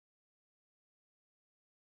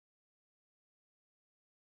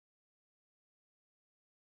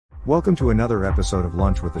Welcome to another episode of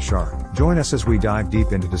Lunch with the Shark. Join us as we dive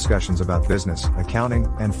deep into discussions about business, accounting,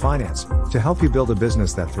 and finance to help you build a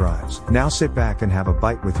business that thrives. Now sit back and have a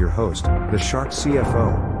bite with your host, the Shark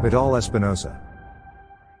CFO, Vidal Espinosa.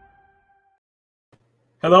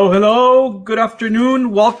 Hello, good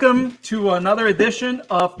afternoon. Welcome to another edition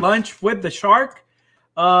of Lunch with the Shark.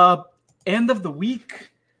 End of the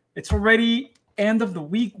week. It's already end of the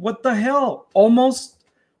week. What the hell?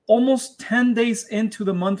 Almost 10 days into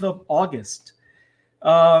the month of August.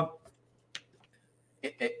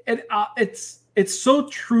 It's so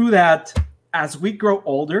true that as we grow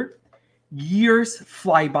older, years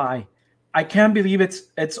fly by. I can't believe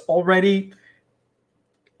it's already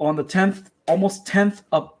on the 10th, almost 10th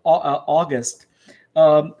of August.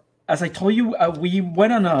 As I told you, we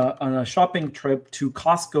went on a shopping trip to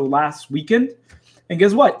Costco last weekend, and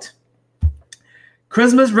guess what?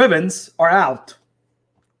 Christmas ribbons are out.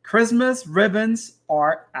 Christmas ribbons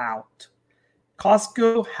are out.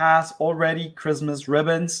 Costco has already Christmas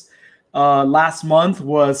ribbons. Last month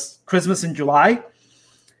was Christmas in July.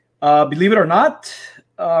 Believe it or not,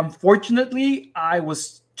 unfortunately, I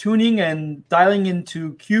was tuning and dialing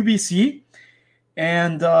into QVC,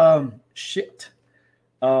 and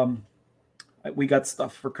we got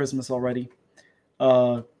stuff for Christmas already.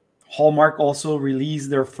 Hallmark also released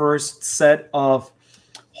their first set of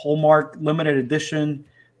Hallmark limited edition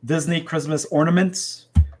Disney Christmas ornaments.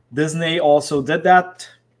 Disney also did that.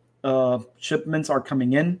 Shipments are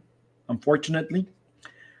coming in, unfortunately.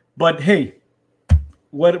 But hey,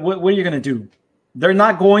 what are you going to do? They're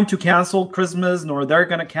not going to cancel Christmas, nor they're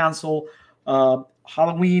going to cancel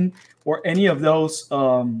Halloween or any of those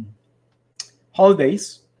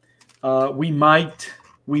holidays. We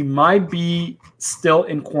might be still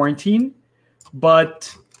in quarantine,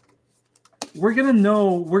 but we're going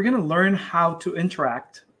to learn how to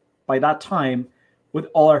interact by that time with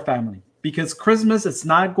all our family, because Christmas is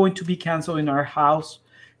not going to be canceled in our house.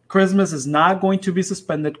 Christmas is not going to be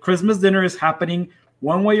suspended. Christmas dinner is happening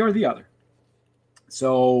one way or the other.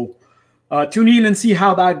 So tune in and see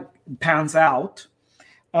how that pans out.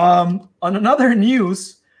 On another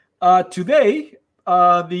news, today,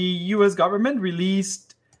 the U.S. government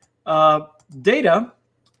released data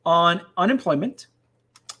on unemployment.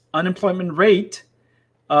 Unemployment rate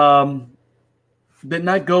did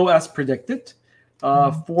not go as predicted.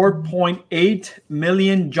 4.8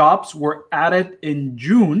 million jobs were added in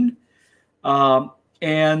June.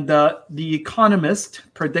 And The Economist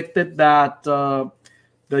predicted that the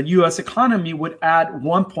U.S. economy would add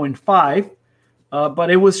 1.5,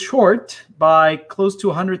 but it was short by close to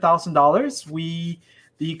 $100,000.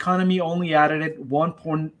 The economy only added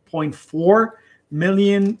 1.4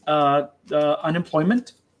 million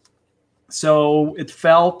unemployment. So it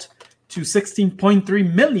fell to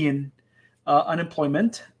 16.3 million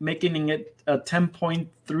unemployment, making it a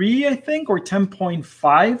 10.3, I think, or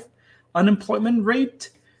 10.5 unemployment rate,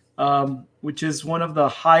 which is one of the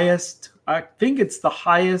highest. I think it's the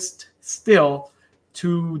highest still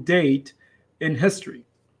to date in history.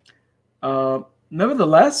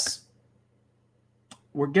 Nevertheless,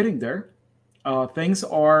 we're getting there. Things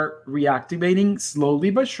are reactivating slowly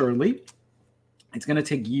but surely. It's going to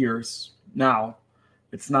take years. Now,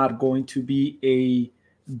 it's not going to be a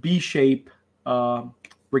V-shape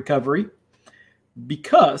recovery,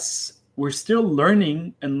 because we're still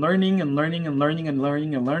learning about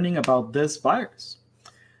this virus.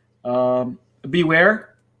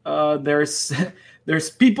 Beware, there's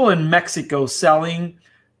people in Mexico selling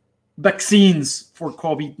vaccines for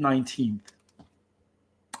COVID-19.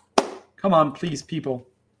 Come on, please, people.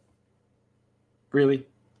 Really?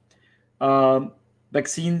 A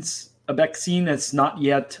vaccine is not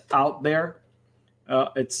yet out there.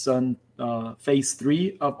 It's on phase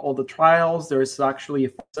 3 of all the trials. There's actually a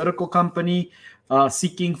pharmaceutical company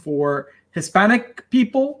seeking for Hispanic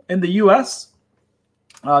people in the U.S.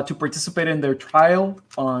 To participate in their trial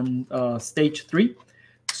on stage 3.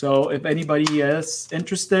 So if anybody is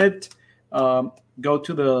interested, go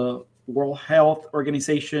to the World Health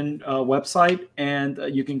Organization website, and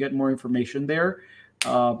you can get more information there.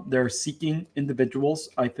 They're seeking individuals.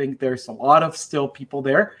 I think there's a lot of still people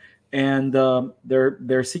there, and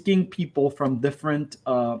they're seeking people from different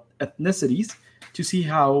ethnicities to see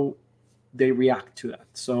how they react to that.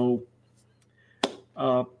 So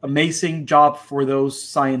amazing job for those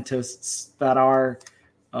scientists that are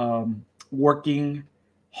working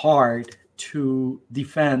hard to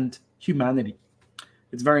defend humanity.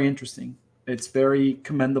 It's very interesting. It's very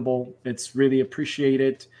commendable. It's really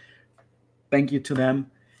appreciated. Thank you to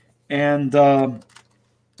them. And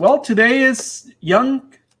today is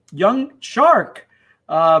Young Shark.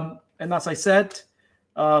 And as I said,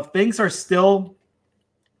 Things are still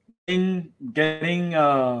getting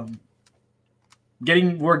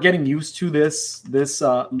we're getting used to this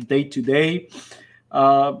day to day.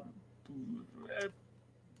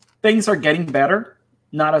 Things are getting better,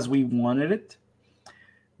 not as we wanted it.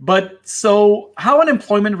 But so how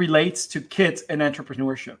unemployment relates to kids and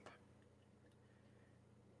entrepreneurship.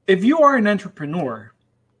 If you are an entrepreneur,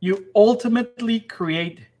 you ultimately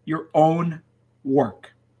create your own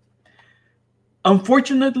work.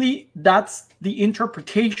 Unfortunately, that's the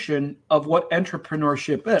interpretation of what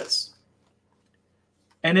entrepreneurship is.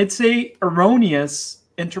 And it's a erroneous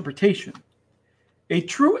interpretation. A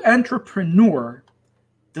true entrepreneur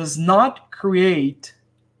does not create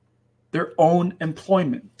their own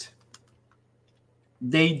employment.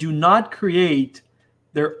 They do not create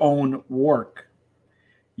their own work.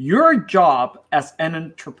 Your job as an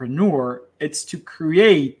entrepreneur is to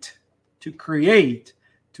create, to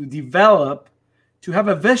develop, to have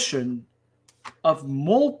a vision of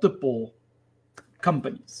multiple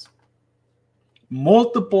companies,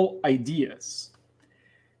 multiple ideas.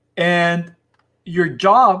 And your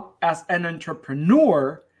job as an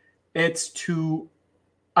entrepreneur is to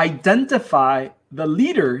identify the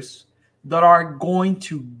leaders that are going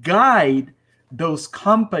to guide those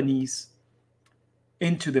companies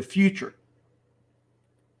into the future.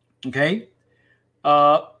 Okay?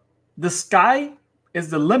 The sky is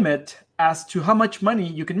the limit as to how much money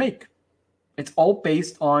you can make. It's all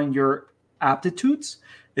based on your aptitudes.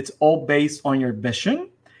 It's all based on your vision.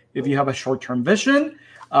 If you have a short-term vision,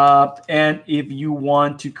 and if you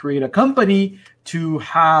want to create a company to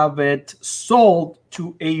have it sold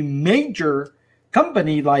to a major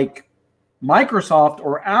company like Microsoft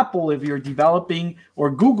or Apple, if you're developing, or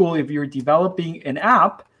Google, if you're developing an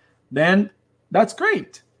app, then that's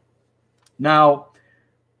great. Now,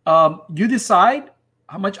 you decide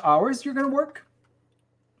how much hours you're going to work.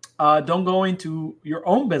 Don't go into your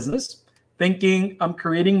own business thinking I'm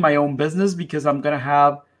creating my own business because I'm going to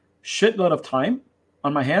have shitload of time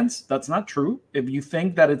on my hands. That's not true. If you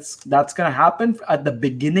think that that's going to happen at the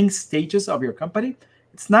beginning stages of your company,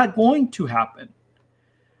 it's not going to happen.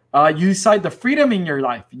 You decide the freedom in your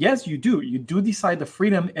life. Yes, you do. You do decide the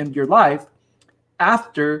freedom in your life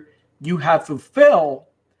after you have fulfilled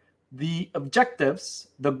the objectives,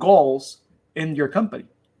 the goals in your company,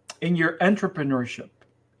 in your entrepreneurship,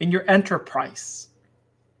 in your enterprise.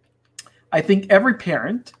 I think every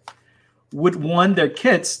parent would want their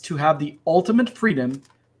kids to have the ultimate freedom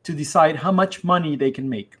to decide how much money they can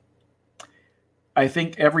make. I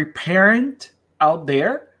think every parent out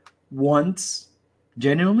there wants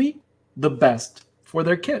genuinely the best for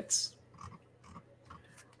their kids.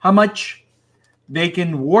 How much they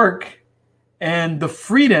can work and the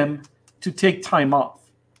freedom to take time off.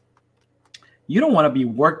 You don't want to be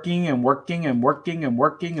working and working and working and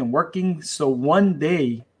working and working. So one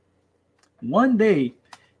day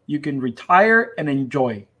you can retire and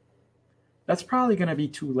enjoy. That's probably going to be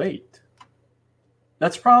too late.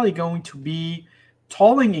 That's probably going to be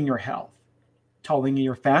tolling in your health, tolling in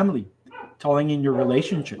your family, tolling in your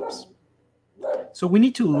relationships. So we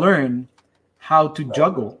need to learn how to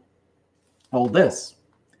juggle all this.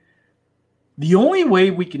 The only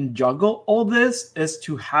way we can juggle all this is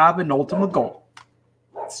to have an ultimate goal.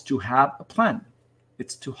 It's to have a plan.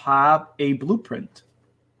 It's to have a blueprint.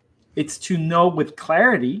 It's to know with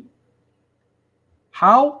clarity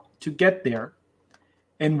how to get there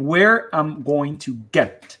and where I'm going to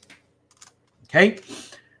get. Okay?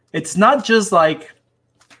 It's not just like,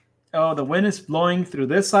 oh, the wind is blowing through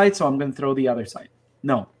this side, so I'm going to throw the other side.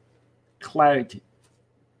 No. Clarity.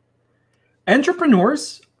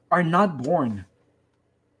 Entrepreneurs are not born.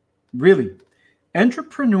 Really.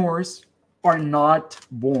 Entrepreneurs are not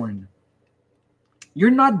born. You're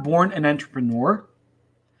not born an entrepreneur.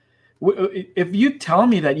 If you tell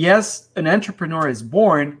me that, yes, an entrepreneur is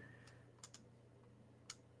born,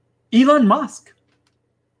 Elon Musk,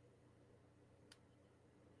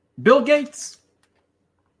 Bill Gates,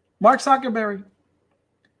 Mark Zuckerberg,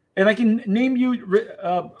 and I can name you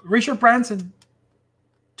Richard Branson,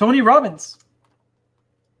 Tony Robbins.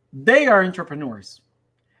 They are entrepreneurs.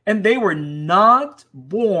 And they were not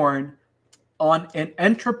born on an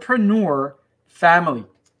entrepreneur family.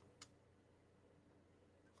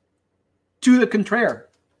 To the contrary,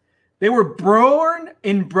 they were born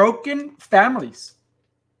in broken families.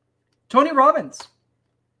 Tony Robbins,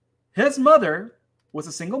 his mother was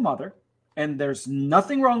a single mother, and there's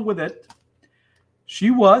nothing wrong with it. She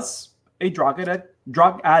was a drug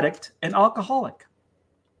addict and alcoholic.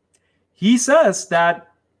 He says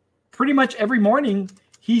that pretty much every morning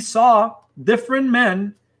he saw different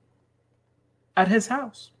men at his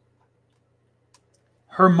house.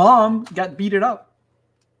 Her mom got beaten up.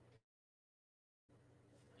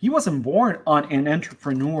 He wasn't born on an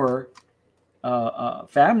entrepreneur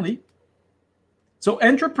family. So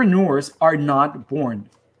entrepreneurs are not born.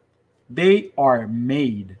 They are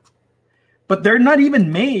made. But they're not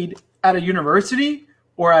even made at a university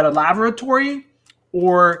or at a laboratory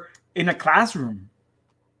or in a classroom.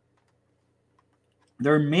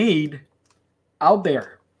 They're made out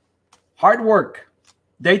there. Hard work,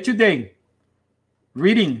 day to day,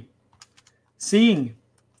 reading, seeing,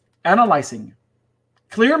 analyzing,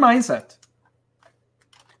 clear mindset.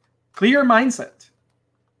 Clear mindset.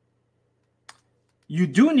 You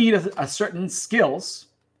do need a certain skills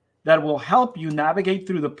that will help you navigate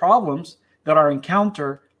through the problems that are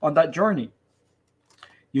encountered on that journey.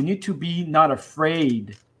 You need to be not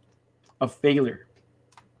afraid of failure.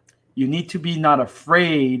 You need to be not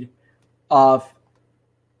afraid of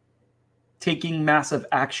taking massive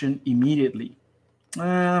action immediately.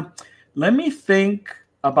 Let me think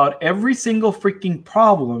about every single freaking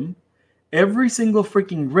problem, every single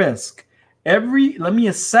freaking risk, let me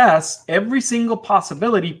assess every single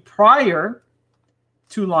possibility prior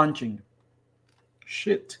to launching.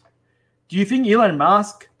 Shit. Do you think Elon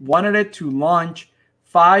Musk wanted it to launch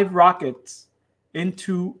 5 rockets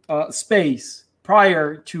into space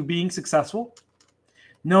prior to being successful?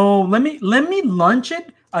 No, let me launch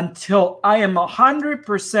it until I am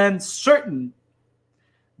 100% certain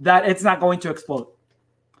that it's not going to explode.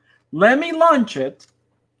 Let me launch it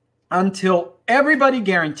until everybody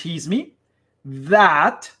guarantees me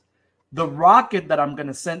that the rocket that I'm going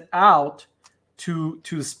to send out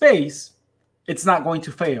to space, it's not going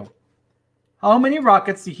to fail. How many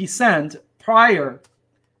rockets did he send prior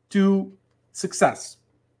to success?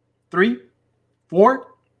 3, 4?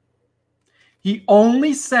 He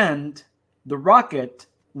only sent the rocket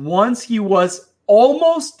once he was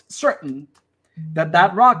almost certain that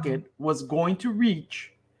that rocket was going to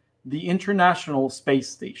reach the International Space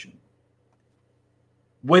Station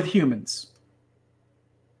with humans.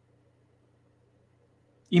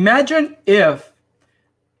 Imagine if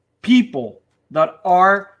people that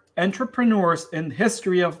are entrepreneurs in the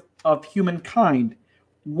history of humankind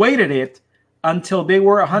waited it until they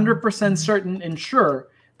were 100% certain and sure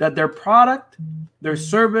that their product, their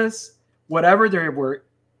service, whatever they were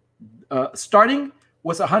starting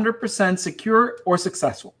was 100% secure or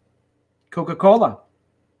successful. Coca-Cola,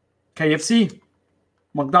 KFC,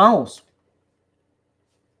 McDonald's.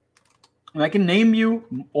 And I can name you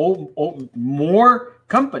more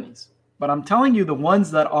companies, but I'm telling you the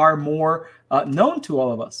ones that are more known to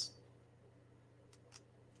all of us.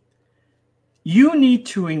 You need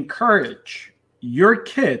to encourage your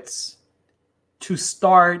kids to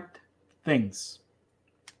start things.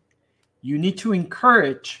 You need to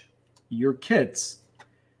encourage your kids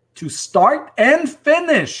to start and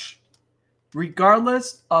finish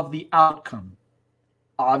regardless of the outcome.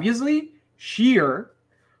 Obviously, cheer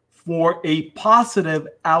for a positive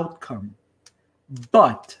outcome.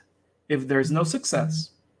 But if there's no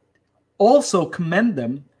success, also commend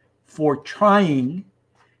them for trying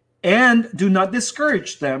and do not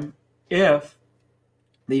discourage them if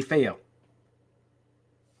they fail.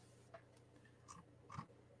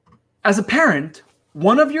 As a parent,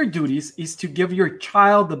 one of your duties is to give your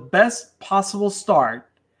child the best possible start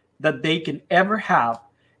that they can ever have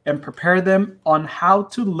and prepare them on how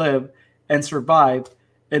to live and survive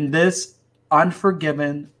in this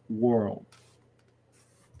unforgiving world.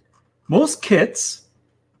 Most kids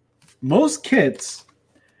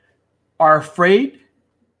are afraid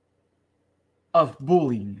of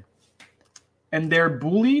bullying, and they're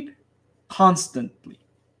bullied constantly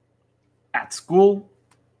at school,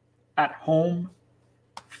 at home,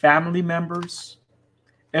 family members.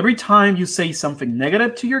 Every time you say something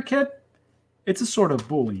negative to your kid, it's a sort of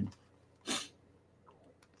bullying.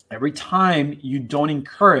 Every time you don't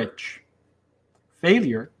encourage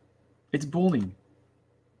failure, it's bullying.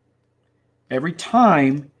 Every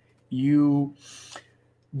time you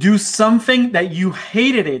do something that you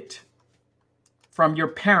hated it from your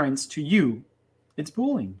parents to you, it's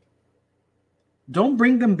bullying. Don't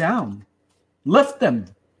bring them down. Lift them.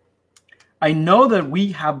 I know that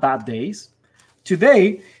we have bad days.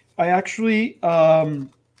 Today, I actually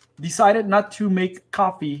decided not to make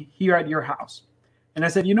coffee here at your house. And I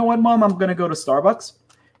said, you know what, Mom, I'm going to go to Starbucks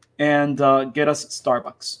and get us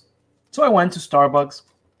Starbucks. So I went to Starbucks.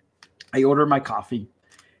 I ordered my coffee.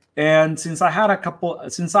 And since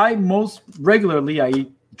I most regularly, I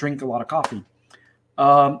drink a lot of coffee.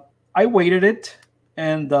 I waited it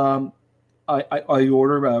and I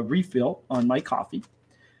ordered a refill on my coffee.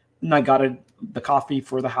 And I got the coffee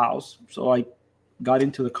for the house. So I got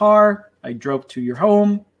into the car. I drove to your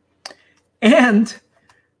home. And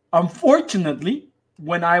unfortunately,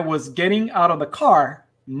 when I was getting out of the car,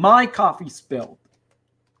 my coffee spilled.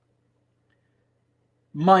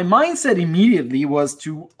 My mindset immediately was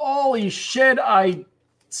to, holy shit, I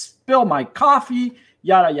spilled my coffee,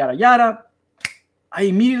 yada, yada, yada. I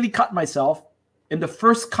immediately cut myself in the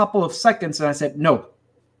first couple of seconds and I said, no.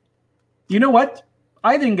 You know what?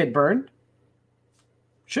 I didn't get burned.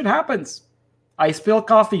 Shit happens. I spilled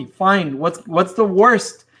coffee. Fine. What's the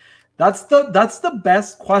worst? That's the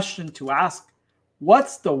best question to ask.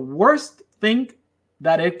 What's the worst thing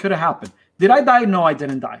that it could have happened? Did I die? No, I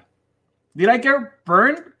didn't die. Did I get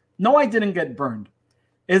burned? No, I didn't get burned.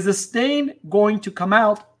 Is the stain going to come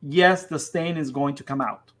out? Yes, the stain is going to come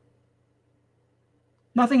out.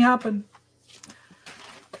 Nothing happened.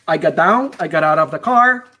 I got down. I got out of the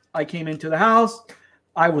car. I came into the house.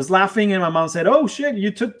 I was laughing, and my mom said, oh, shit,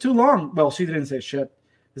 you took too long. Well, she didn't say shit.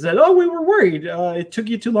 She said, oh, we were worried. It took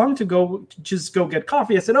you too long to just go get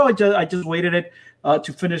coffee. I said, oh, I just waited it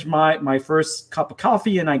to finish my first cup of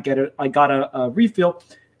coffee, and I got a refill.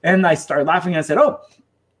 And I started laughing. I said, oh,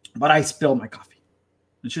 but I spilled my coffee.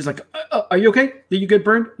 And she's like, are you okay? Did you get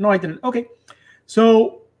burned? No, I didn't. Okay.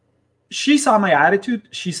 So she saw my attitude.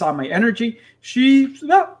 She saw my energy. She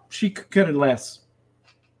couldn't less.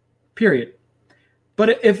 Period.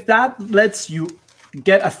 But if that lets you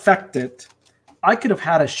get affected, I could have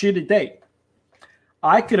had a shitty day.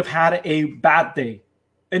 I could have had a bad day.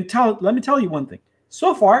 And let me tell you one thing.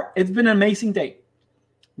 So far, it's been an amazing day.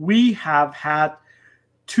 We have had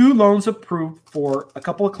 2 loans approved for a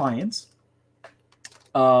couple of clients,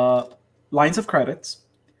 lines of credits.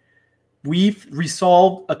 We've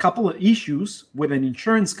resolved a couple of issues with an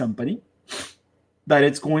insurance company that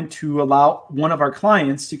it's going to allow one of our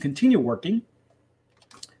clients to continue working.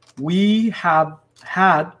 We have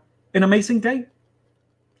had an amazing day.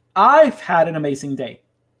 I've had an amazing day.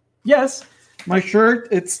 Yes, my shirt,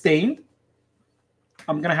 it's stained.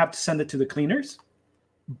 I'm going to have to send it to the cleaners.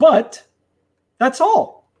 But that's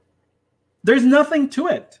all. There's nothing to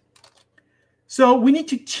it. So we need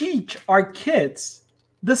to teach our kids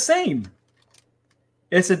the same.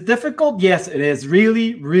 Is it difficult? Yes, it is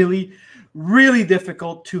really, really, really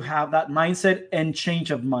difficult to have that mindset and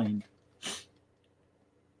change of mind.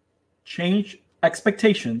 Change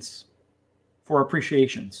expectations for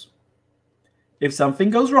appreciations. If something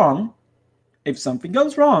goes wrong,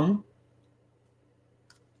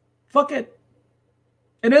 fuck it.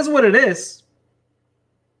 It is what it is.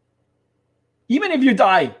 Even if you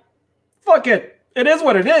die, fuck it. It is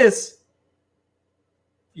what it is.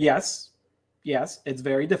 Yes, it's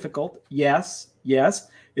very difficult. Yes,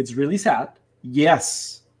 it's really sad.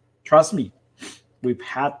 Yes, trust me, we've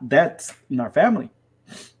had deaths in our family.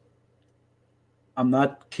 I'm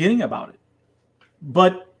not kidding about it.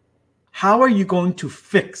 But how are you going to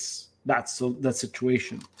fix that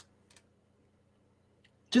situation?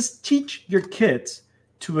 Just teach your kids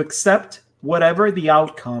to accept whatever the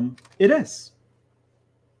outcome it is.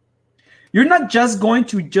 You're not just going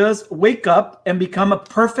to just wake up and become a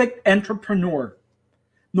perfect entrepreneur,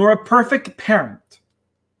 nor a perfect parent.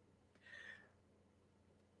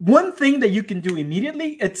 One thing that you can do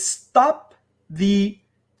immediately is stop the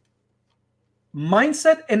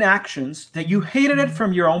mindset and actions that you hated it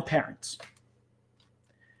from your own parents.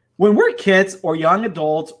 When we're kids or young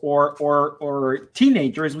adults or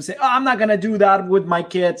teenagers, we say, oh, I'm not going to do that with my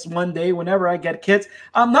kids one day. Whenever I get kids,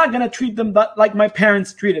 I'm not going to treat them like my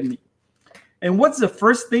parents treated me. And what's the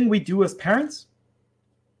first thing we do as parents?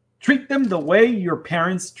 Treat them the way your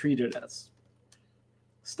parents treated us.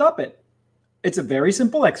 Stop it. It's a very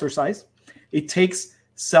simple exercise. It takes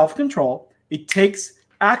self-control. It takes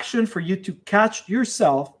action for you to catch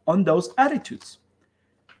yourself on those attitudes.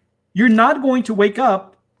 You're not going to wake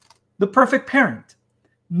up the perfect parent,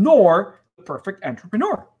 nor the perfect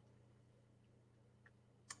entrepreneur.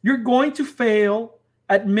 You're going to fail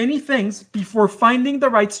at many things before finding the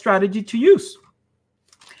right strategy to use.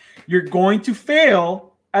 You're going to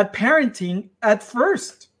fail at parenting at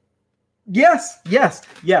first. Yes.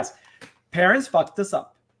 Parents fucked us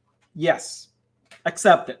up. Yes,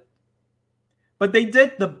 accept it. But they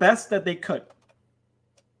did the best that they could.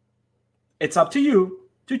 It's up to you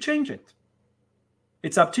to change it.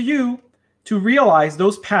 It's up to you to realize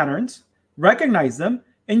those patterns, recognize them,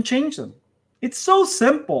 and change them. It's so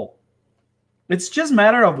simple. It's just a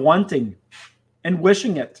matter of wanting and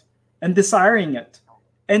wishing it and desiring it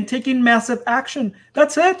and taking massive action.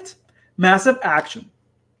 That's it. Massive action.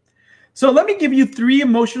 So let me give you 3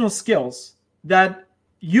 emotional skills that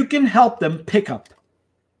you can help them pick up.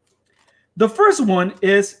 The first one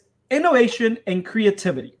is innovation and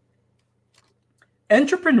creativity.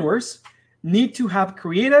 Entrepreneurs need to have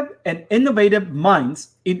creative and innovative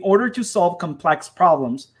minds in order to solve complex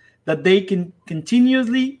problems that they can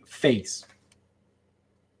continuously face.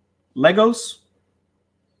 Legos,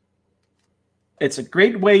 it's a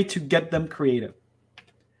great way to get them creative.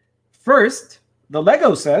 First, the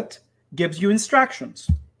Lego set gives you instructions.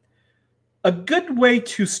 A good way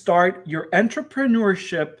to start your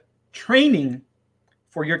entrepreneurship training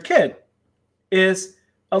for your kid is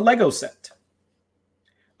a Lego set.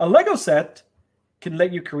 A Lego set can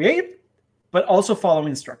let you create, but also follow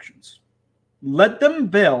instructions. Let them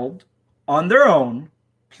build on their own,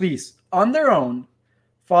 please, on their own,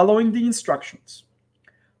 following the instructions.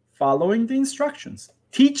 Following the instructions.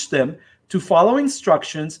 Teach them to follow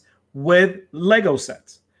instructions with Lego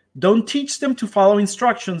sets. Don't teach them to follow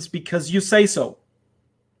instructions because you say so.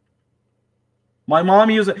 My mom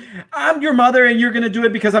used it. I'm your mother and you're going to do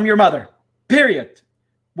it because I'm your mother. Period.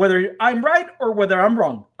 Whether I'm right or whether I'm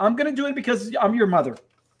wrong. I'm going to do it because I'm your mother.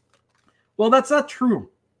 Well, that's not true.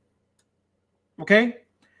 Okay?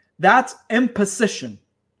 That's imposition.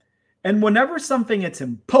 And whenever something is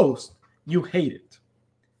imposed, you hate it.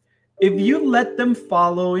 If you let them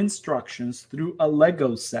follow instructions through a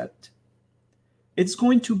Lego set, it's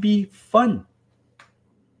going to be fun.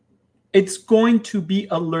 It's going to be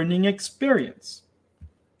a learning experience.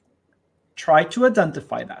 Try to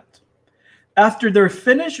identify that. After they're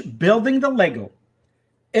finished building the Lego,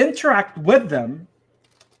 interact with them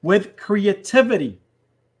with creativity,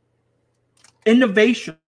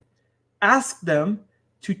 innovation. Ask them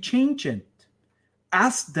to change it.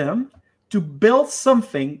 Ask them to build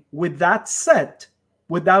something with that set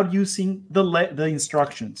without using the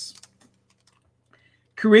instructions.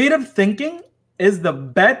 Creative thinking is the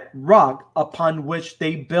bedrock upon which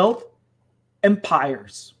they build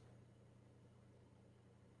empires.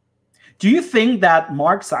 Do you think that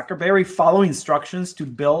Mark Zuckerberg followed instructions to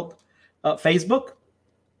build Facebook?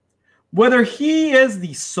 Whether he is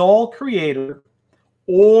the sole creator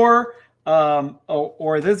or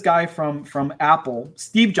this guy from Apple,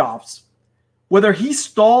 Steve Jobs, whether he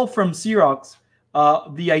stole from Xerox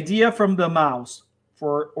the idea from the mouse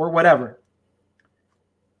or whatever,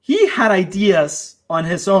 he had ideas on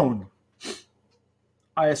his own,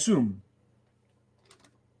 I assume.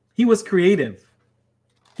 He was creative.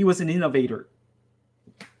 He was an innovator.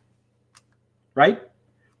 Right?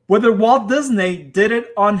 Whether Walt Disney did it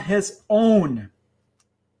on his own,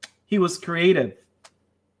 he was creative.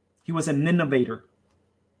 He was an innovator.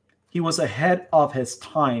 He was ahead of his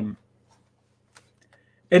time.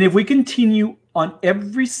 And if we continue on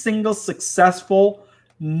every single successful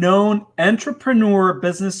known entrepreneur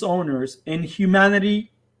business owners in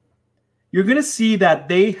humanity, you're going to see that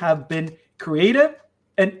they have been creative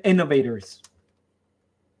and innovators.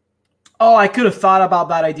 Oh, I could have thought about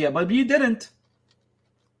that idea, but you didn't.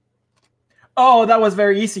 Oh, that was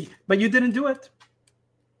very easy, but you didn't do it.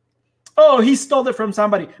 Oh, he stole it from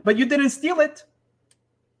somebody, but you didn't steal it.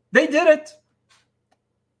 They did it.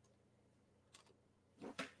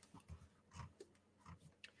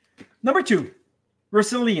 Number 2,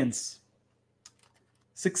 resilience.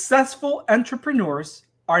 Successful entrepreneurs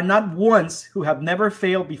are not ones who have never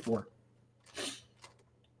failed before.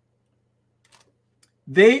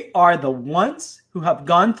 They are the ones who have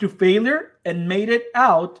gone through failure and made it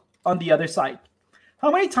out on the other side.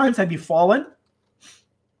 How many times have you fallen?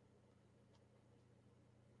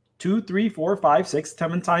 2, 3, 4, 5, 6,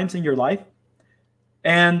 7 times in your life?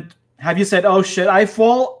 And have you said, oh shit, I've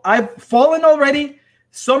fallen already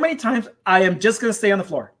so many times, I am just going to stay on the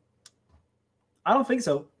floor? I don't think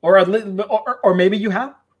so. Or maybe you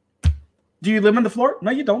have. Do you live on the floor?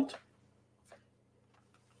 No, you don't.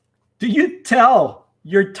 Do you tell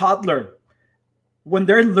your toddler when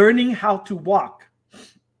they're learning how to walk,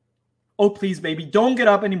 oh, please, baby, don't get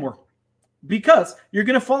up anymore because you're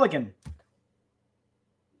going to fall again?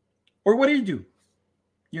 Or what do?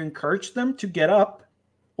 You encourage them to get up,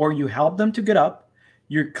 or you help them to get up.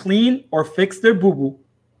 You clean or fix their boo-boo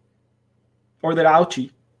or their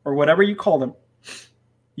ouchie or whatever you call them.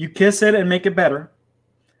 You kiss it and make it better,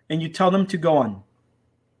 and you tell them to go on.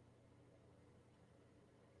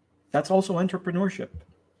 That's also entrepreneurship.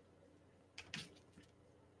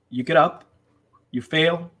 You get up, you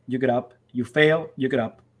fail, you get up, you fail, you get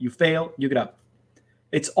up, you fail, you get up.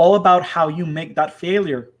 It's all about how you make that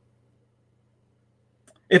failure.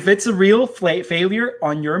 If it's a real failure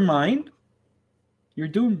on your mind, you're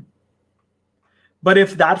doomed. But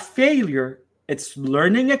if that failure, it's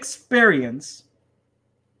learning experience,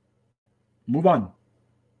 move on.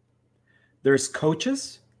 There's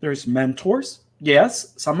coaches, there's mentors.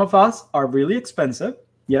 Yes, some of us are really expensive.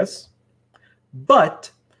 Yes. But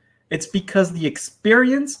It's because the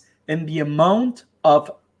experience and the amount of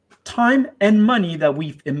time and money that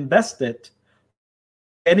we've invested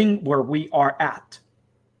getting where we are at.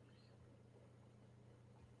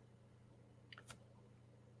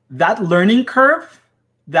 That learning curve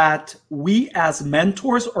that we as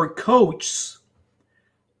mentors or coaches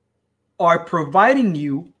are providing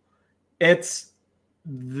you, it's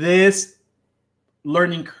this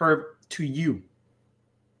learning curve to you.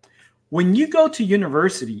 When you go to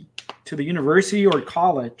university, to the university or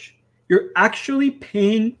college, you're actually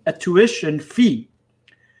paying a tuition fee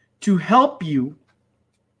to help you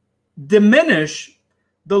diminish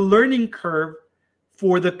the learning curve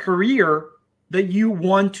for the career that you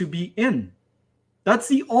want to be in. That's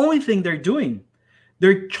the only thing they're doing.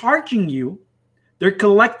 They're charging you, they're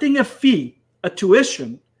collecting a fee, a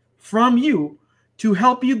tuition from you to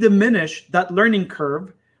help you diminish that learning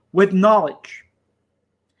curve with knowledge.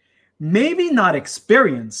 Maybe not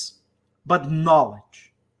experience, but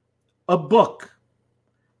knowledge. A book,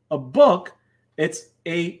 it's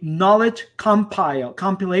a knowledge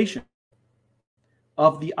compilation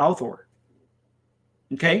of the author.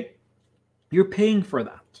 Okay? You're paying for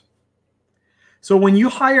that. So when you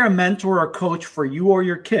hire a mentor or coach for you or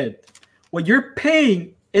your kid, what you're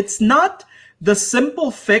paying, it's not the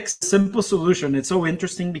simple fix, simple solution. It's so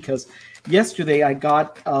interesting because yesterday I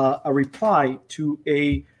got a reply to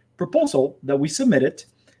a proposal that we submitted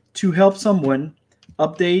to help someone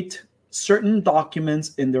update certain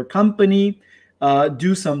documents in their company,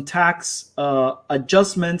 do some tax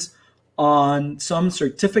adjustments on some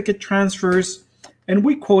certificate transfers, and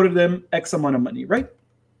we quoted them X amount of money, right?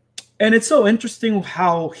 And it's so interesting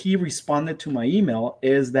how he responded to my email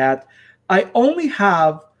is that I only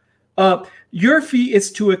have, your fee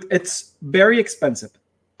is it's very expensive.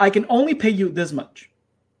 I can only pay you this much.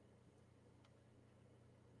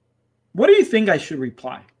 What do you think I should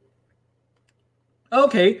reply?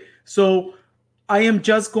 Okay, so I am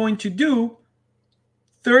just going to do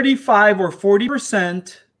 35 or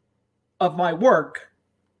 40% of my work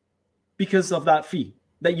because of that fee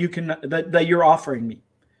that you can that you're offering me.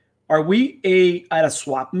 Are we at a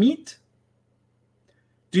swap meet?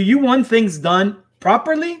 Do you want things done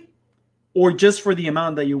properly or just for the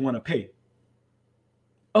amount that you want to pay?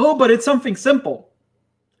 Oh, but it's something simple.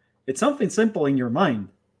 It's something simple in your mind.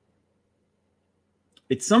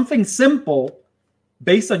 It's something simple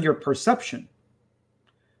based on your perception.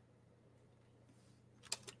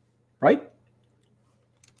 Right?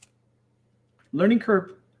 Learning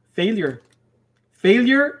curve, failure.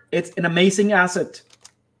 Failure, it's an amazing asset.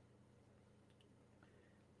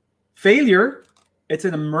 Failure, it's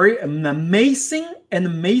an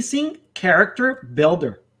amazing character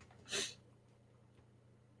builder.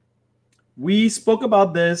 We spoke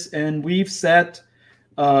about this and we've said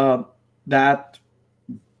that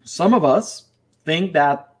some of us think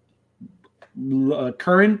that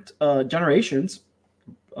current generations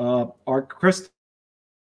are crystal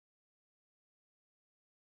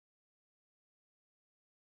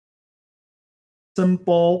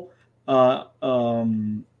simple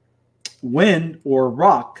wind or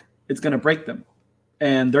rock, it's going to break them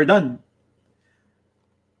and they're done.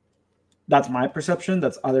 That's my perception.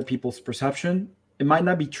 That's other people's perception. It might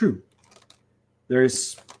not be true.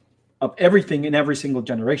 There's of everything in every single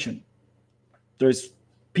generation. There's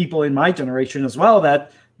people in my generation as well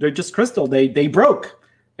that they're just crystal. They broke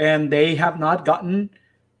and they have not gotten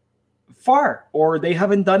far, or they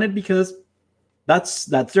haven't done it because that's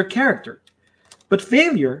their character. But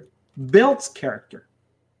failure builds character.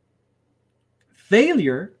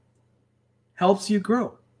 Failure helps you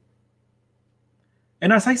grow.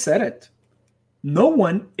 And as I said it, no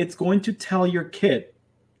one is going to tell your kid,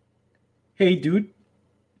 hey dude,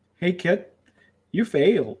 hey kid, you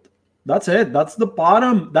failed. That's it. That's the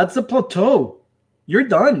bottom. That's the plateau. You're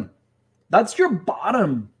done. That's your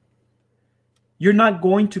bottom. You're not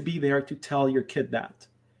going to be there to tell your kid that,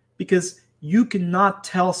 because you cannot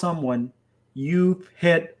tell someone you've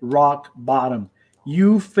hit rock bottom.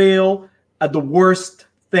 You fail at the worst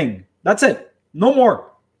thing. That's it. No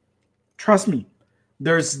more. Trust me.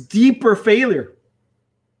 There's deeper failure.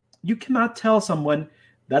 You cannot tell someone,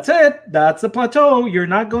 that's it. That's the plateau. You're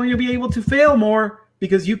not going to be able to fail more,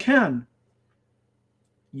 because you can.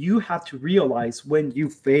 You have to realize when you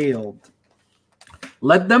failed.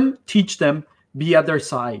 Let them, teach them, be at their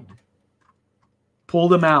side. Pull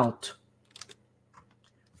them out.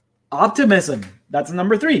 Optimism. That's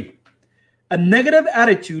number 3. A negative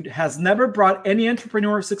attitude has never brought any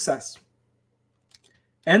entrepreneur success.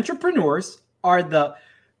 Entrepreneurs are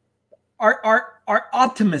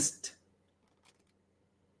optimists.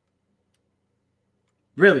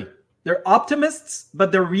 Really. They're optimists,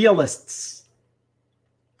 but they're realists.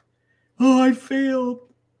 Oh, I failed.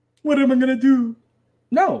 What am I going to do?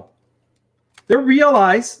 No. They're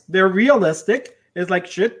realistic. It's like,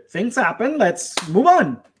 shit, things happen. Let's move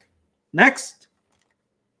on. Next.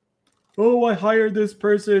 Oh, I hired this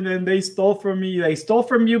person and they stole from me. They stole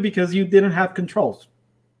from you because you didn't have controls.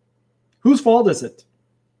 Whose fault is it?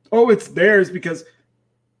 Oh, it's theirs because...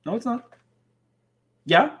 No, it's not.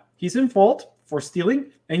 Yeah, he's in fault for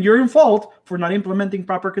stealing, and you're in fault for not implementing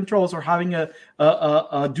proper controls or having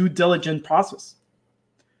a due diligent process.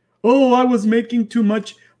 Oh, I was making too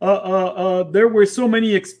much. There were so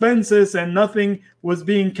many expenses and nothing was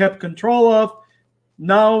being kept control of.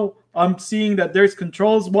 Now I'm seeing that there's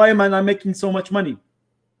controls. Why am I not making so much money?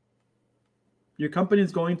 Your company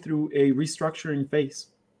is going through a restructuring phase.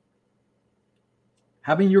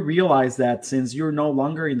 Having you realize that since you're no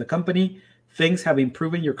longer in the company, things have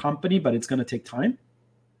improved in your company, but it's going to take time.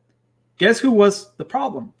 Guess who was the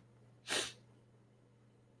problem?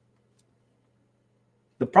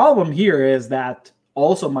 The problem here is that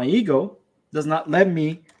also my ego does not let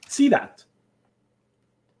me see that.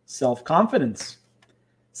 Self-confidence.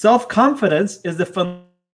 Self-confidence is the fundamental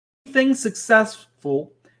thing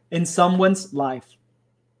successful in someone's life.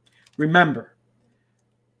 Remember,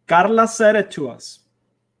 Carla said it to us.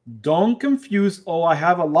 Don't confuse, oh, I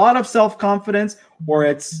have a lot of self-confidence or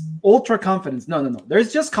it's ultra confidence. No.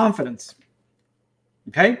 There's just confidence.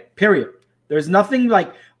 Okay? Period. There's nothing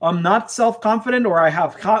like I'm not self-confident or I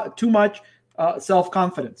have too much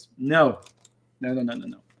self-confidence. No.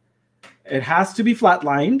 It has to be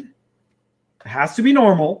flatlined. It has to be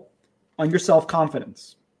normal on your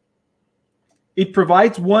self-confidence. It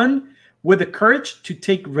provides one with the courage to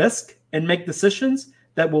take risk and make decisions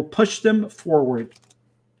that will push them forward.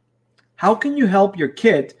 How can you help your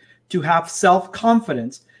kid to have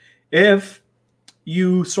self-confidence if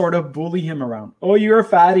you sort of bully him around? Oh, you're a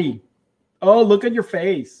fatty. Oh, look at your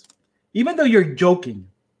face. Even though you're joking.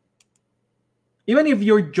 Even if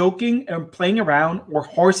you're joking and playing around or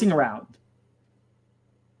horsing around.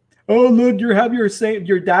 Oh, look, you have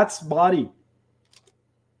your dad's body.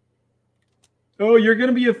 Oh, you're going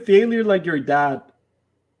to be a failure like your dad.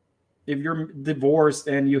 If you're divorced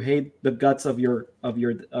and you hate the guts of your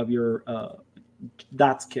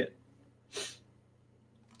dad's kid.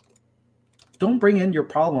 Don't bring in your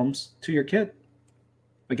problems to your kid.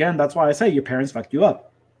 Again, that's why I say your parents fucked you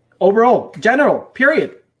up. Overall, general,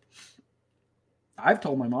 period. I've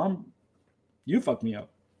told my mom, you fucked me up.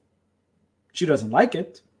 She doesn't like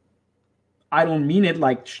it. I don't mean it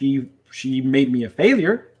like she made me a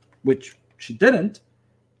failure, which she didn't.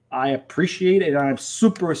 I appreciate it, and I'm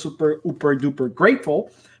super, super, uber duper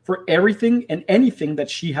grateful for everything and anything that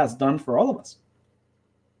she has done for all of us.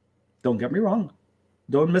 Don't get me wrong.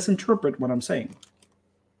 Don't misinterpret what I'm saying.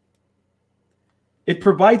 It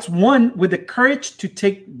provides one with the courage to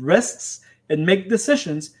take risks and make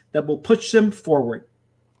decisions that will push them forward.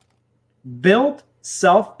 Build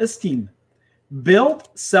self-esteem. Build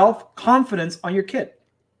self-confidence on your kid.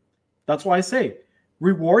 That's why I say,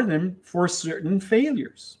 reward them for certain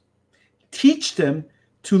failures. Teach them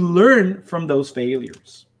to learn from those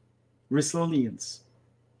failures. Resilience.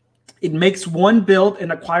 It makes one build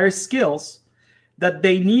and acquire skills that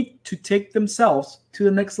they need to take themselves to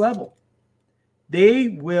the next level. They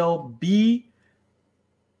will be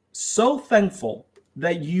so thankful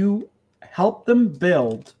that you help them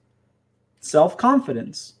build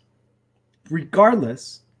self-confidence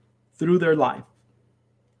regardless through their life.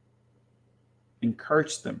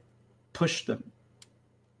 Encourage them. Push them.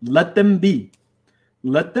 Let them be.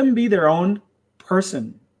 Let them be their own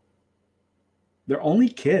person. They're only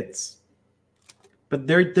kids, but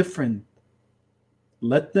they're different.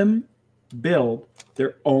 Let them build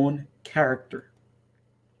their own character.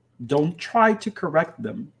 Don't try to correct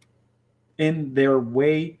them in their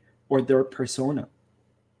way or their persona.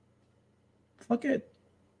 Fuck it.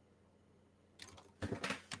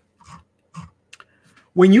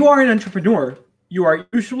 When you are an entrepreneur, you are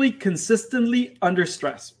usually consistently under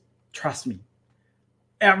stress. Trust me.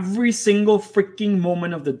 Every single freaking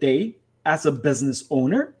moment of the day as a business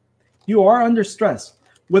owner, you are under stress.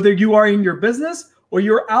 Whether you are in your business or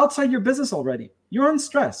you're outside your business already, you're on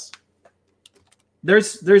stress.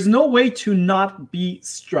 There's no way to not be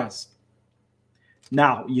stressed.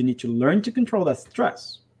 Now, you need to learn to control that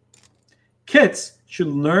stress. Kids should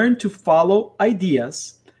learn to follow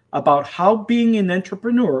ideas about how being an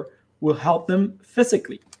entrepreneur will help them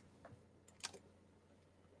physically.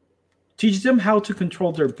 Teach them how to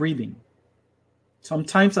control their breathing.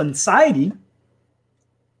 Sometimes anxiety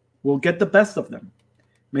will get the best of them.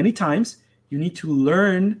 Many times, you need to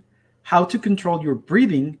learn how to control your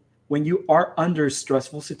breathing when you are under a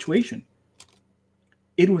stressful situation.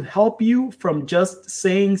 It would help you from just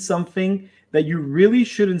saying something that you really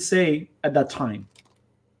shouldn't say at that time.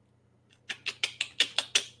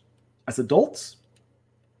 As adults,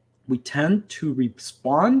 we tend to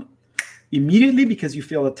respond immediately because you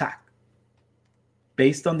feel attacked,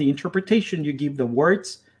 based on the interpretation you give the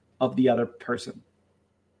words of the other person.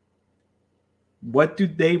 What do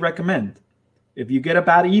they recommend? If you get a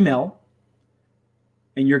bad email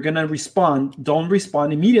and you're going to respond, don't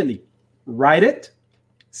respond immediately. Write it,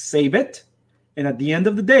 save it, and at the end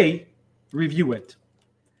of the day, review it.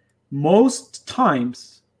 Most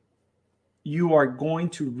times, you are going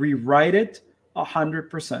to rewrite it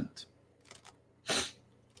 100%.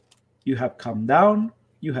 You have calmed down,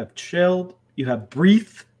 you have chilled, you have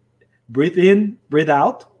breathed in, breathe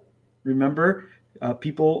out. Remember,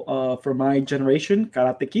 people from my generation,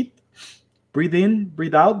 Karate Kid, breathe in,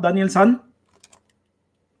 breathe out, Daniel-san.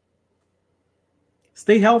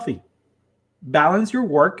 Stay healthy. Balance your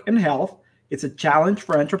work and health. It's a challenge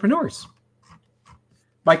for entrepreneurs.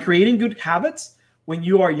 By creating good habits when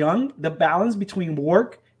you are young, the balance between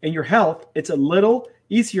work and your health, it's a little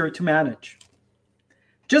easier to manage.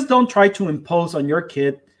 Just don't try to impose on your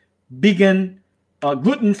kid vegan,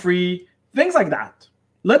 gluten-free, things like that.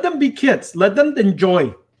 Let them be kids. Let them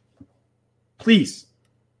enjoy. Please.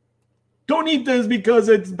 Don't eat this because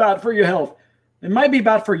it's bad for your health. It might be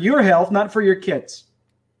bad for your health, not for your kids.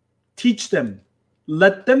 Teach them.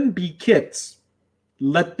 Let them be kids.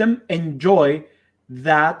 Let them enjoy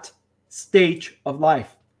that stage of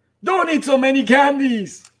life. Don't eat so many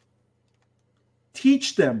candies.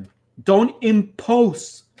 Teach them. Don't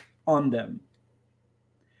impose on them.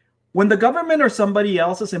 When the government or somebody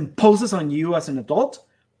else imposes on you as an adult,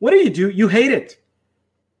 what do? You hate it.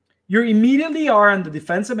 You immediately are on the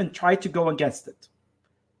defensive and try to go against it.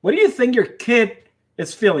 What do you think your kid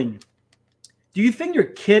is feeling? Do you think your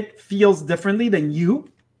kid feels differently than you?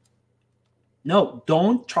 No,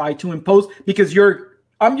 don't try to impose because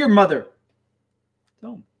I'm your mother.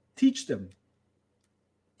 Don't. Teach them.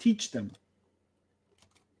 Teach them.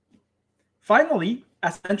 Finally,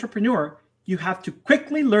 as an entrepreneur, you have to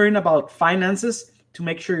quickly learn about finances to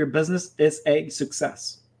make sure your business is a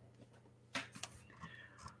success.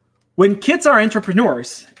 When kids are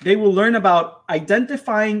entrepreneurs, they will learn about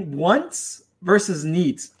identifying wants versus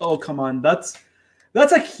needs. Oh, come on. That's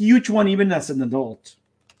a huge one even as an adult.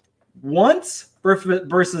 Wants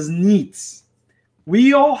versus needs.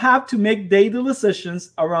 We all have to make daily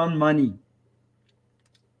decisions around money.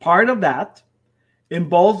 Part of that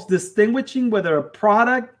involves distinguishing whether a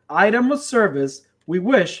product, item, or service we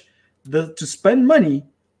wish to spend money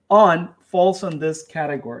on falls on this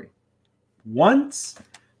category. Wants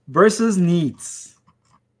versus needs.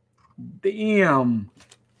 Damn.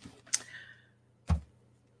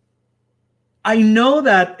 I know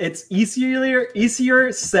that it's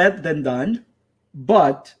easier said than done,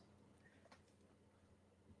 but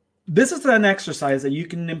this is an exercise that you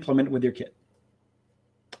can implement with your kid.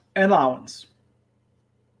 Allowance.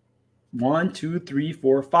 $1, $2, $3,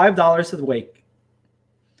 $4, $5 a week.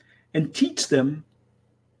 And teach them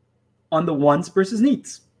on the wants versus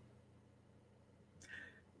needs.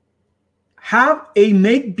 Have a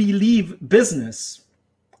make-believe business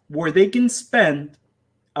where they can spend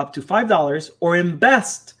up to $5 or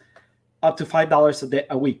invest up to $5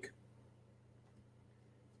 a week.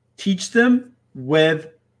 Teach them with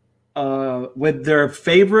their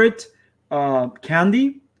favorite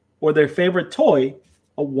candy or their favorite toy,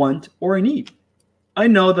 a want or a need. I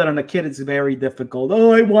know that on a kid it's very difficult.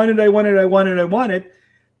 Oh, I want it,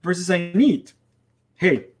 versus I need.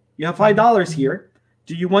 Hey, you have $5 here.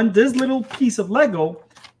 Do you want this little piece of Lego?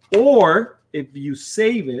 Or if you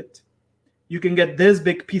save it, you can get this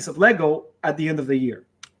big piece of Lego at the end of the year.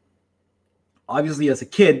 Obviously, as a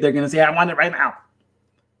kid, they're going to say, I want it right now.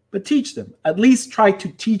 But teach them. At least try to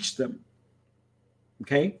teach them.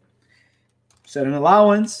 Okay? Set an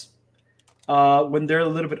allowance. When they're a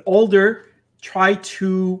little bit older, try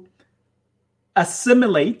to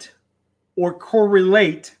assimilate or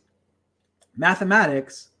correlate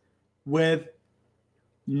mathematics with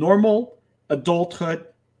normal adulthood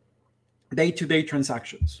day-to-day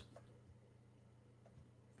transactions.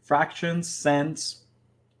 Fractions, cents,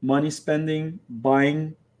 money spending,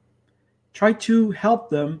 buying. Try to help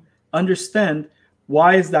them understand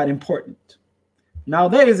why is that important.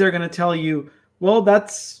 Nowadays, they're going to tell you, well,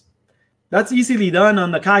 that's easily done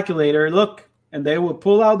on the calculator. Look, and they will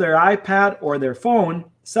pull out their iPad or their phone,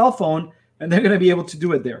 cell phone, and they're going to be able to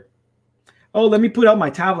do it there. Oh, let me put out my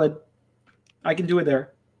tablet. I can do it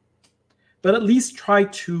there. But at least try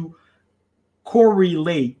to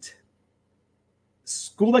correlate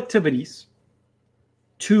school activities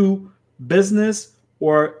to business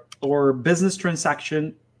or business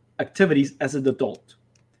transaction activities as an adult.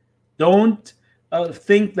 Don't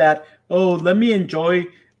think that, oh, let them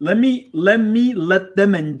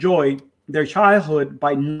enjoy their childhood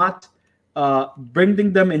by not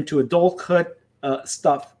bringing them into adulthood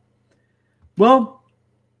stuff. Well,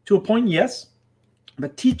 to a point, yes,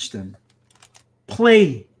 but teach them.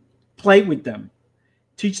 Play with them.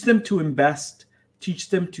 Teach them to invest. Teach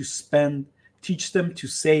them to spend. Teach them to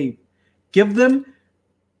save. Give them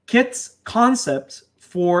kids concepts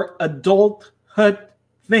for adulthood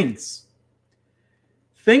things.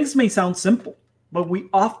 Things may sound simple, but we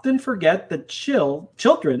often forget that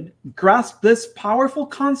children grasp these powerful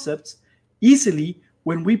concepts easily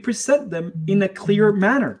when we present them in a clear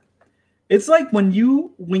manner. It's like when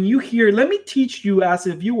you hear, let me teach you as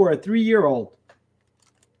if you were a 3-year-old.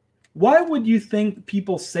 Why would you think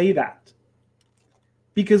people say that?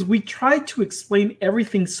 Because we try to explain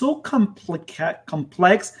everything so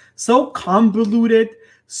complex, so convoluted,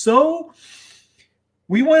 so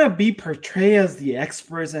we want to be portrayed as the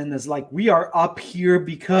experts and as like we are up here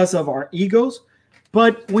because of our egos.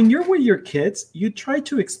 But when you're with your kids, you try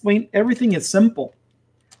to explain everything as simple.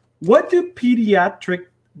 What do pediatric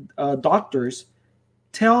doctors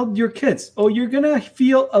tell your kids? Oh, you're going to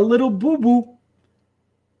feel a little boo-boo.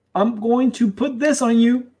 I'm going to put this on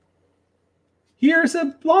you. Here's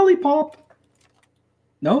a lollipop.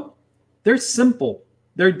 No, they're simple.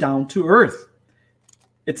 They're down to earth.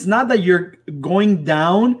 It's not that you're going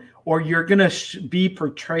down or you're going to be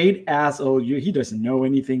portrayed as, oh, he doesn't know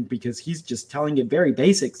anything because he's just telling it very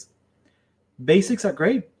basics. Basics are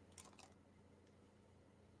great.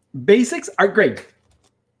 Basics are great.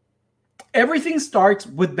 Everything starts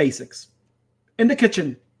with basics. In the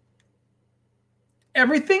kitchen,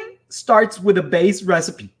 everything starts with a base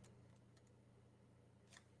recipe.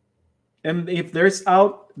 And if there's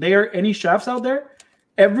out there any chefs out there,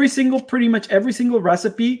 pretty much every single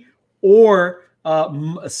recipe or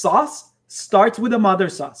sauce starts with a mother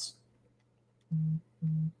sauce.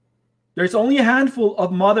 There's only a handful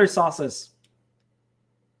of mother sauces,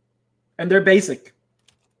 and they're basic.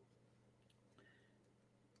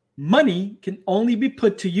 Money can only be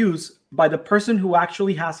put to use by the person who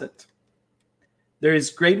actually has it. There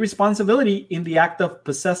is great responsibility in the act of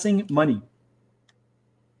possessing money.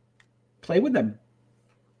 Play with them.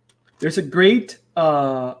 There's a great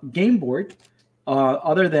game board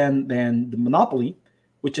other than the Monopoly,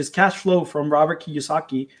 which is Cash Flow from Robert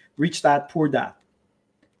Kiyosaki, Rich Dad, Poor Dad.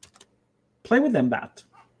 Play with them that.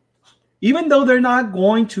 Even though they're not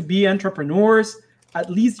going to be entrepreneurs,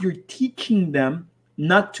 at least you're teaching them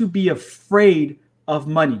not to be afraid of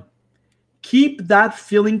money. Keep that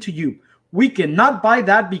feeling to you. We cannot buy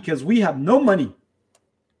that because we have no money.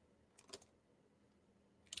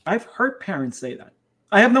 I've heard parents say that.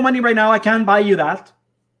 I have no money right now. I can't buy you that.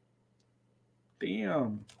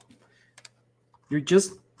 Damn. You're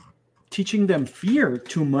just teaching them fear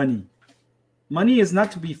to money. Money is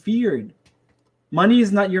not to be feared. Money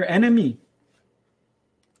is not your enemy.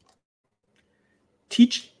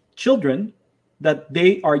 Teach children that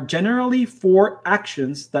they are generally 4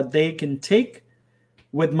 actions that they can take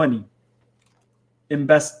with money.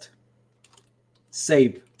 Invest,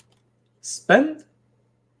 save, spend,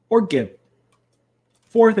 or give.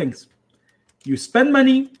 4 things. You spend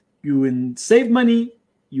money, you save money,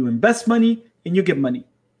 you invest money, and you give money.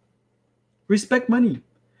 Respect money.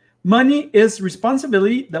 Money is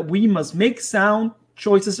responsibility that we must make sound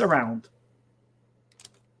choices around.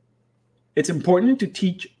 It's important to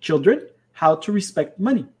teach children how to respect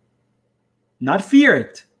money. Not fear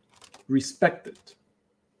it, respect it.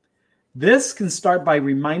 This can start by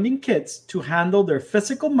reminding kids to handle their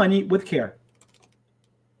physical money with care.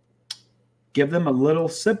 Give them a little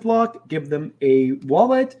Ziploc, give them a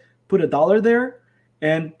wallet, put $1 there,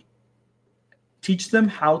 and teach them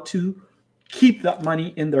how to keep that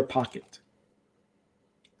money in their pocket.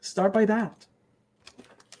 Start by that.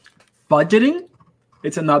 Budgeting,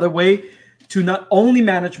 it's another way to not only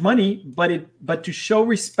manage money, but to show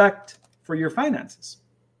respect for your finances.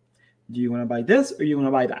 Do you want to buy this or do you want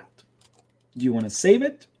to buy that? Do you want to save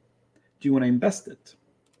it? Do you want to invest it?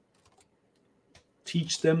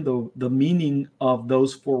 Teach them the meaning of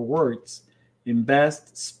those 4 words.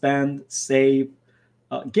 Invest, spend, save,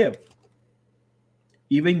 give.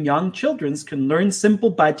 Even young children can learn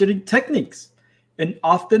simple budgeting techniques and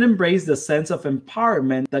often embrace the sense of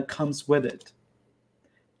empowerment that comes with it.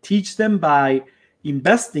 Teach them by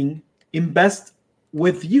invest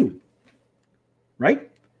with you,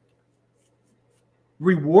 right?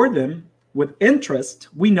 Reward them with interest.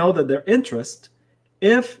 We know that their interest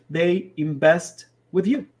if they invest with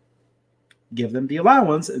you. Give them the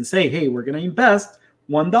allowance and say, hey, we're going to invest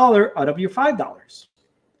 $1 out of your $5.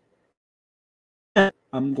 And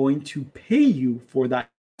I'm going to pay you for that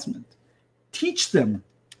investment. Teach them.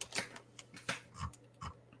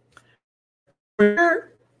 Our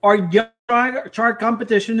young shark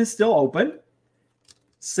competition is still open.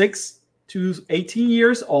 6 to 18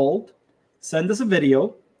 years old. Send us a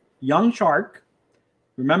video. Young shark.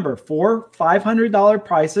 Remember, 4 $500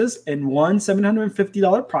 prizes and 1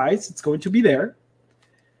 $750 prize. It's going to be there.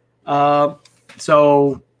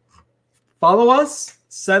 So follow us.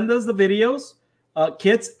 Send us the videos.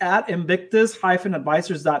 Kids at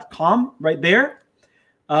invictus-advisors.com right there.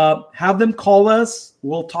 Have them call us.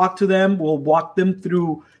 We'll talk to them. We'll walk them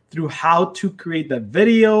through how to create the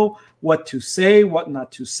video, what to say, what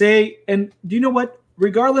not to say. And do you know what?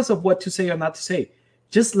 Regardless of what to say or not to say,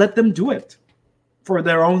 just let them do it for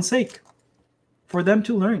their own sake, for them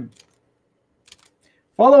to learn.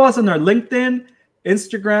 Follow us on our LinkedIn,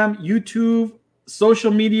 Instagram, YouTube,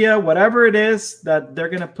 social media, whatever it is that they're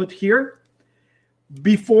going to put here.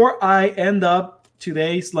 Before I end up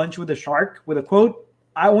today's Lunch with a Shark with a quote,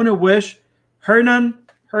 I want to wish Hernan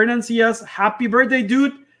Cias, happy birthday,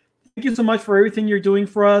 dude. Thank you so much for everything you're doing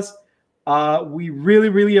for us. We really,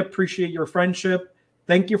 really appreciate your friendship.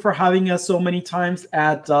 Thank you for having us so many times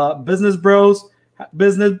at Business Bros.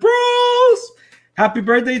 Happy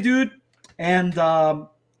birthday, dude. And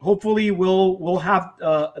hopefully we'll have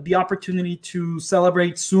the opportunity to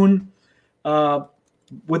celebrate soon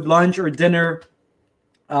with lunch or dinner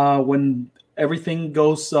when everything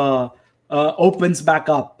goes opens back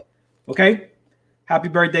up. Okay? Happy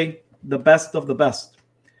birthday. The best of the best.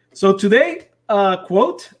 So today,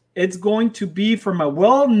 quote, it's going to be from a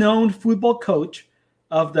well-known football coach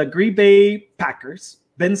of the Green Bay Packers,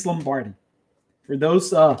 Vince Lombardi. For those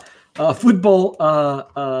football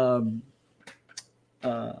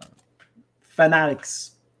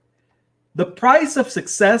fanatics, the price of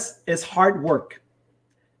success is hard work,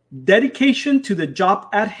 dedication to the job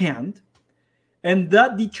at hand, and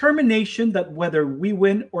the determination that whether we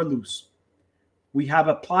win or lose, we have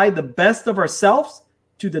applied the best of ourselves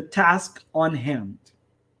to the task on hand.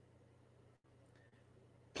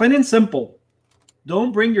 Plain and simple,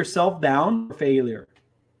 don't bring yourself down for failure.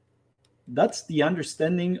 That's the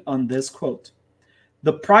understanding on this quote.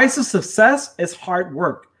 The price of success is hard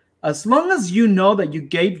work. As long as you know that you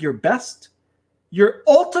gave your best, your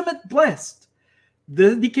ultimate blessed,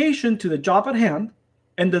 the dedication to the job at hand,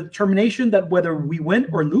 and the determination that whether we win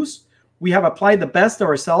or lose, we have applied the best of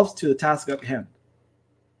ourselves to the task at hand.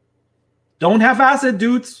 Don't half-ass it,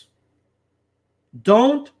 dudes.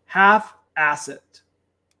 Don't half-ass it.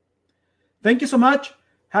 Thank you so much.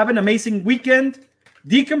 Have an amazing weekend.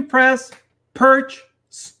 Decompress, purge,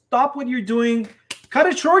 stop what you're doing. Cut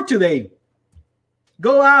it short today.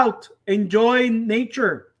 Go out, enjoy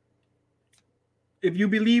nature. If you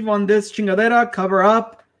believe on this chingadera, cover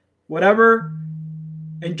up, whatever,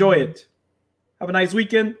 enjoy it. Have a nice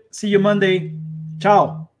weekend. See you Monday.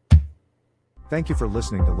 Ciao. Thank you for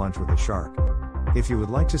listening to Lunch with the Shark. If you would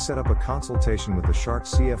like to set up a consultation with the Shark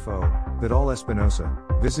CFO, Vidal Espinosa,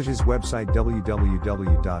 visit his website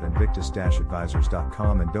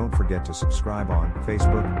www.invictus-advisors.com and don't forget to subscribe on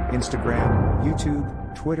Facebook, Instagram,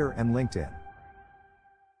 YouTube, Twitter, and LinkedIn.